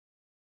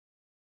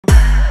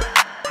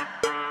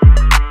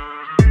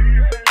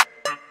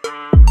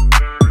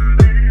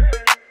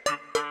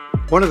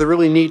One of the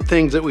really neat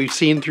things that we've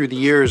seen through the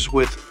years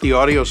with the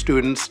audio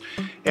students,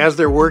 as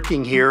they're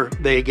working here,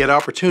 they get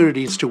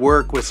opportunities to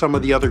work with some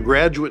of the other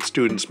graduate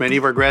students. Many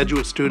of our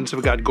graduate students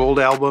have got gold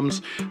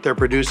albums. They're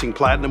producing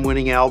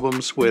platinum-winning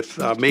albums with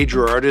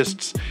major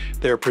artists.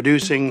 They're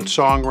producing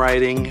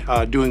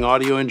songwriting, doing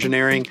audio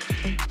engineering,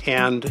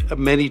 and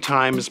many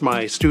times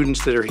my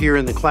students that are here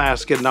in the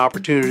class get an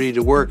opportunity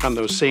to work on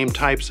those same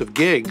types of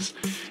gigs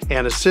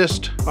and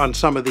assist on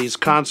some of these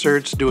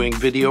concerts, doing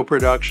video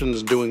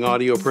productions, doing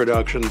audio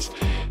productions.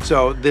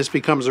 So this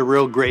becomes a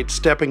real great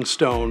stepping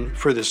stone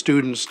for the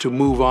students to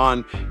move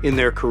on in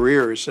their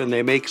careers, and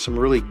they make some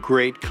really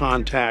great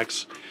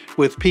contacts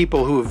with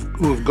people who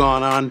have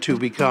gone on to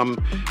become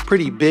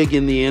pretty big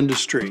in the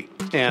industry,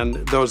 and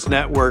those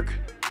network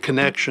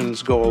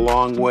connections go a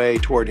long way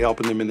toward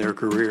helping them in their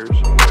careers.